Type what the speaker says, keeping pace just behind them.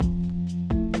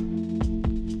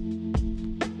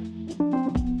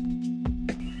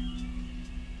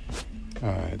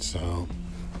Alright, so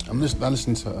I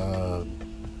listened to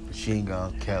Machine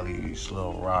Gun Kelly's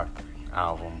Lil Rock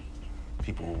album.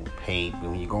 People hate,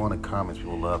 when you go in the comments,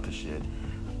 people love the shit.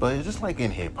 But it's just like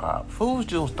in hip hop, fools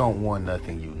just don't want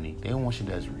nothing unique. They don't want shit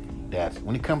that's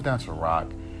when it comes down to rock.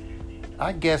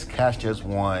 I guess cats just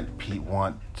want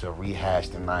to rehash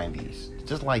the '90s,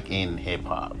 just like in hip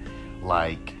hop.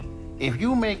 Like, if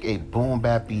you make a boom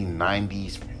bappy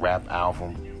 '90s rap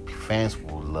album, fans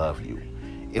will love you.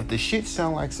 If the shit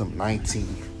sound like some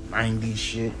 1990s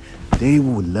shit, they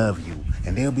will love you.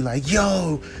 And they'll be like,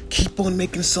 yo, keep on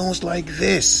making songs like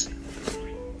this.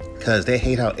 Because they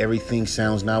hate how everything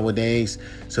sounds nowadays.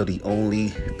 So the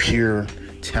only pure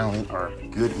talent or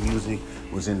good music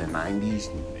was in the 90s,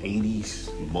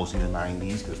 80s, mostly the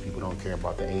 90s, because people don't care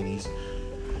about the 80s.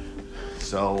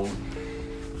 So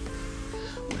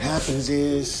what happens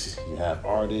is you have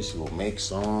artists who will make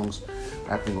songs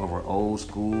rapping over old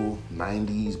school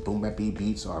 90s boom bap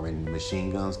beats, or in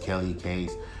Machine Guns Kelly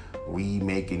case,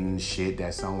 remaking shit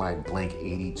that sound like Blink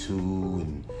 82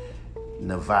 and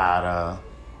Nevada,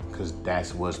 because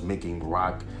that's what's making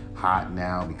rock hot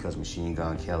now, because Machine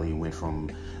Gun Kelly went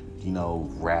from,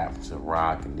 rap to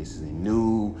rock, and this is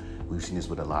new. We've seen this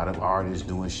with a lot of artists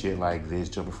doing shit like this,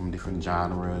 jumping from different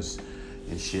genres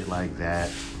and shit like that.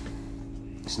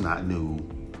 It's not new.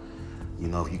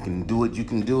 If you can do it, you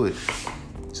can do it.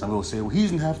 Some people say, well, he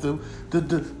doesn't have the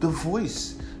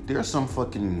voice. There are some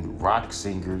fucking rock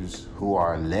singers who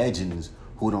are legends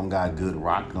who don't got good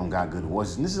rock, don't got good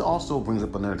voices. And this also brings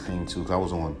up another thing too, because I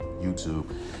was on YouTube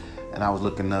and I was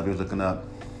looking up.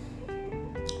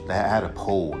 I had a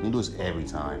poll. They do this every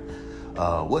time.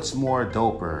 What's more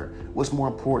doper? What's more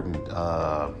important?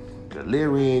 The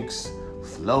lyrics,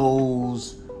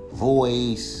 flows,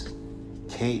 voice,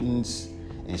 cadence,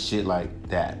 and shit like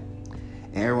that.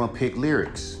 And everyone picked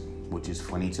lyrics, which is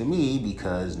funny to me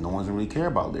because no one's really care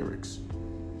about lyrics.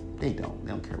 They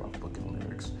don't care about fucking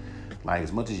lyrics. Like,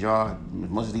 as much as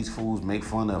these fools make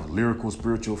fun of lyrical,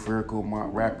 spiritual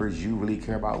rappers, you really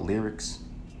care about lyrics?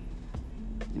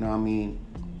 You know what I mean?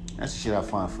 That's the shit I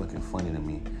find fucking funny to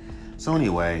me. So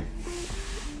anyway,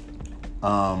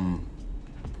 I'm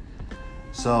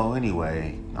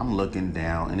looking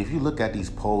down, and if you look at these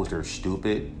polls, they're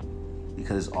stupid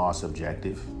because it's all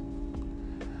subjective.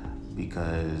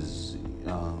 Because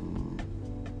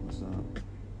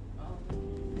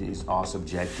it's all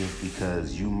subjective,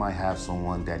 because you might have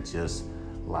someone that just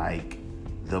like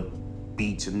the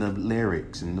beats and the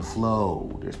lyrics and the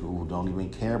flow. There's people who don't even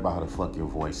care about how the fuck your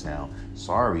voice sound.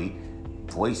 Sorry,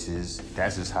 voices,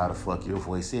 that's just how the fuck your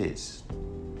voice is.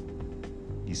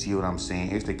 You see what I'm saying?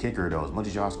 Here's the kicker though. As much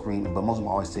as y'all scream, but most of them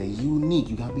always say unique.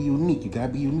 You gotta be unique. You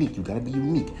gotta be unique. You gotta be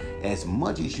unique. As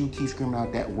much as you keep screaming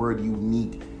out that word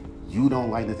unique, you don't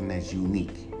like nothing that's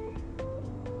unique.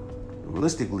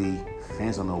 Realistically,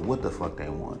 fans don't know what the fuck they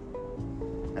want.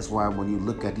 That's why when you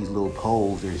look at these little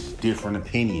polls, there's different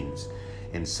opinions.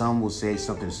 And some will say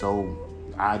something so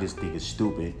I just think it's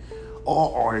stupid.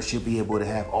 All artists should be able to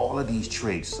have all of these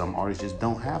traits. Some artists just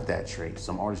don't have that trait.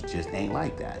 Some artists just ain't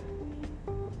like that.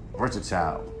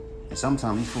 Versatile. And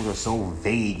sometimes these fools are so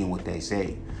vague in what they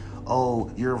say. Oh,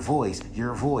 your voice. Do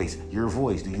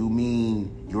you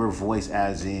mean your voice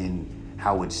as in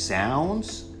how it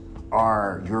sounds?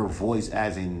 Or your voice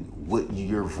as in what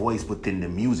your voice within the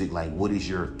music? Like, what is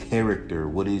your character?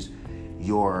 What do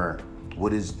you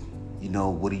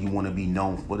want to be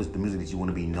known for? What is the music that you want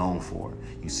to be known for?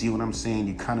 You see what I'm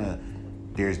saying?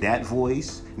 There's that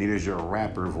voice, and there's your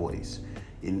rapper voice.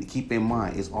 And keep in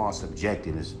mind, it's all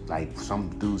subjective. It's like some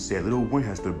dude said, Lil Wayne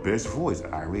has the best voice.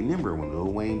 I remember when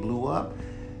Lil Wayne blew up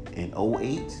in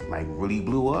 08, like really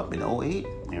blew up in 08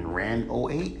 and ran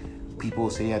 08,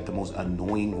 people say he had the most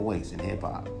annoying voice in hip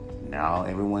hop. Now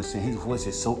everyone's saying his voice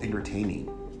is so entertaining.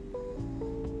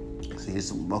 See,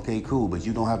 it's okay, cool, but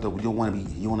you don't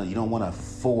want to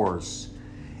force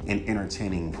an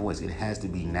entertaining voice. It has to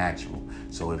be natural.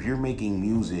 So if you're making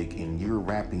music and you're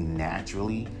rapping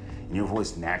naturally, and your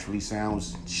voice naturally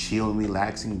sounds chill and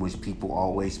relaxing, which people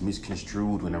always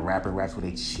misconstrued when a rapper raps with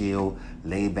a chill,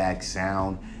 laid-back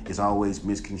sound. It's always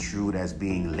misconstrued as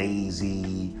being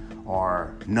lazy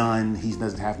or none. He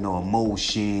doesn't have no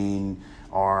emotion,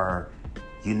 or,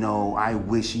 I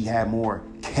wish he had more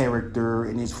character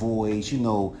in his voice,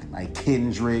 like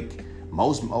Kendrick.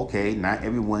 Not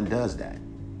everyone does that.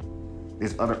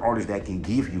 There's other artists that can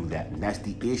give you that, and that's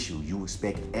the issue. You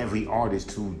expect every artist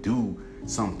to do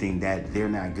something that they're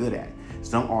not good at.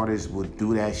 Some artists will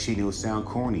do that shit, it'll sound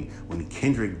corny. When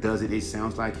Kendrick does it, it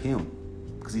sounds like him,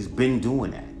 because he's been doing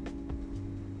that.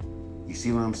 You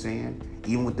see what I'm saying?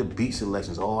 Even with the beat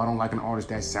selections. Oh, I don't like an artist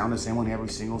that sound the same on every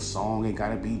single song. It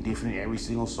gotta be different in every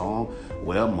single song.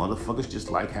 Well, motherfuckers just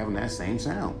like having that same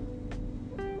sound.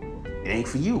 It ain't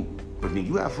for you. But then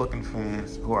you have fucking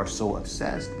fans who are so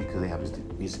obsessed because they have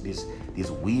this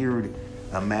weird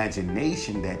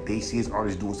imagination that they see as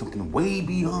artists doing something way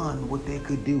beyond what they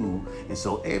could do. And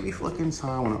so every fucking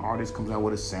time when an artist comes out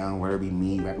with a sound, whether it be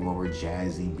me rapping over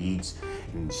jazzy beats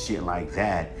and shit like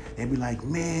that, they be like,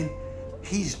 man,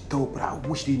 he's dope, but I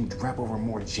wish he didn't rap over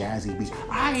more jazzy beats.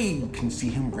 I can see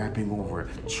him rapping over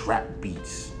trap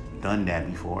beats. Done that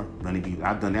before.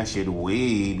 I've done that shit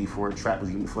way before trap was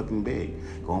even fucking big.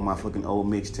 Go on my fucking old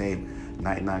mixtape,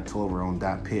 Night in October on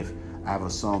 .piff. I have a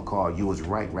song called "You Was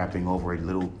Right," rapping over a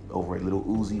little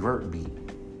Uzi Vert beat.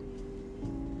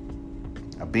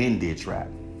 I been did trap.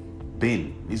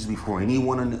 This is before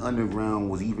anyone in the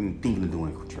underground was even thinking of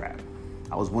doing trap.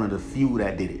 I was one of the few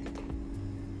that did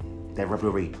it. That rapped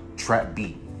over a trap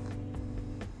beat.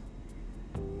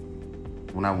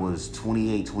 When I was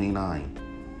 28.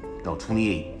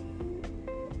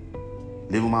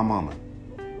 Living with my mama.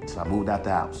 So I moved out the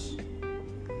house.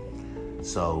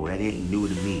 So that ain't new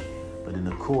to me. But then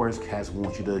of course, cats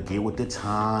want you to get with the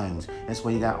times. That's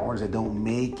why you got artists that don't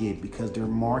make it because they're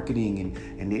marketing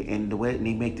and the way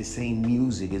they make the same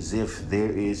music as if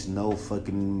there is no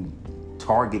fucking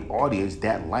target audience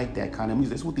that like that kind of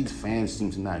music. That's what these fans seem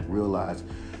to not realize.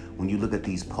 When you look at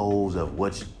these polls of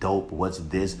what's dope, what's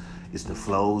this, is the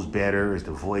flows better, is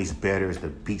the voice better, is the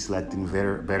beat selecting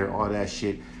better, all that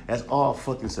shit. That's all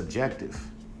fucking subjective.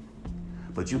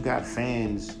 But you got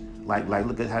fans like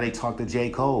look at how they talk to J.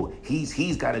 Cole.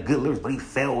 He's got a good lyrics, but he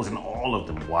fails in all of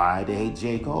them. Why they hate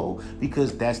J. Cole?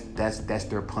 Because that's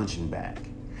their punching bag.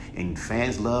 And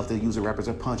fans love to use a rapper as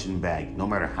a punching bag. No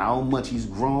matter how much he's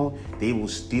grown, they will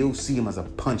still see him as a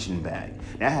punching bag.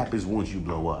 That happens once you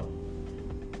blow up.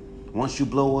 Once you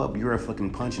blow up, you're a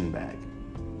fucking punching bag.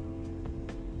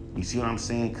 You see what I'm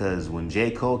saying? Because when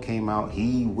J. Cole came out,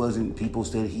 people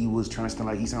said he was trying to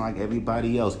sound like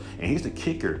everybody else. And here's the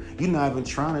kicker. You're not even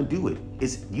trying to do it.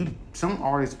 Some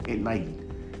artists,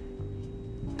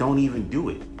 don't even do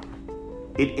it.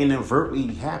 It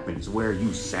inadvertently happens where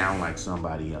you sound like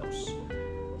somebody else.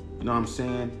 You know what I'm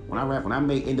saying? When I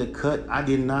made In the Cut, I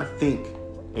did not think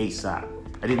A$AP.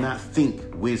 I did not think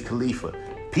Wiz Khalifa.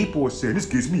 People were saying, this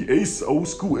gives me old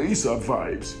school A$AP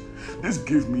vibes. This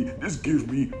gives me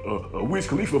Wiz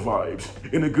Khalifa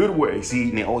vibes in a good way. See,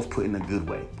 and they always put in a good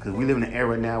way. Because we live in an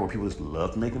era now where people just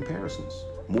love to make comparisons.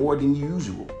 More than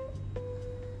usual.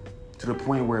 To the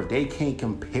point where if they can't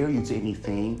compare you to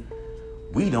anything,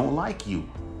 we don't like you.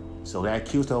 So that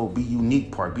kills the whole be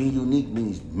unique part. Being unique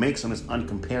means make something that's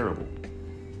uncomparable.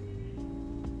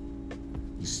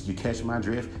 You catch my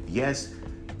drift? Yes,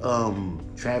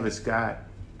 Travis Scott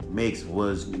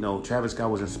Travis Scott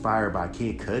was inspired by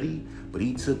Kid Cudi, but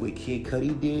he took what Kid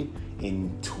Cudi did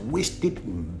and twisted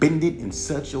and bend it in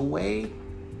such a way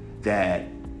that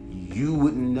you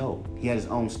wouldn't know. He had his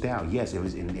own style. Yes,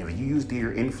 if you used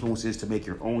your influences to make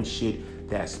your own shit,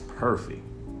 that's perfect.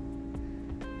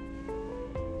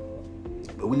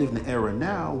 But we live in an era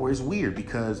now where it's weird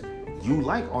because you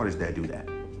like artists that do that.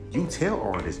 You tell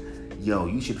artists, yo,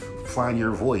 you should find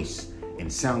your voice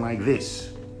and sound like this.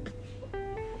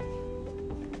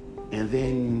 And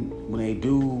then when they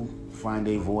do find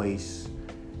a voice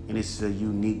and it's a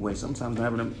unique way, sometimes they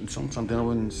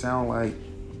wouldn't sound like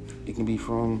it can be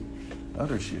from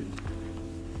other shit.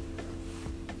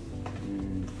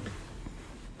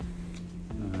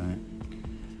 All right.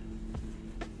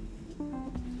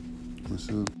 What's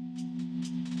up?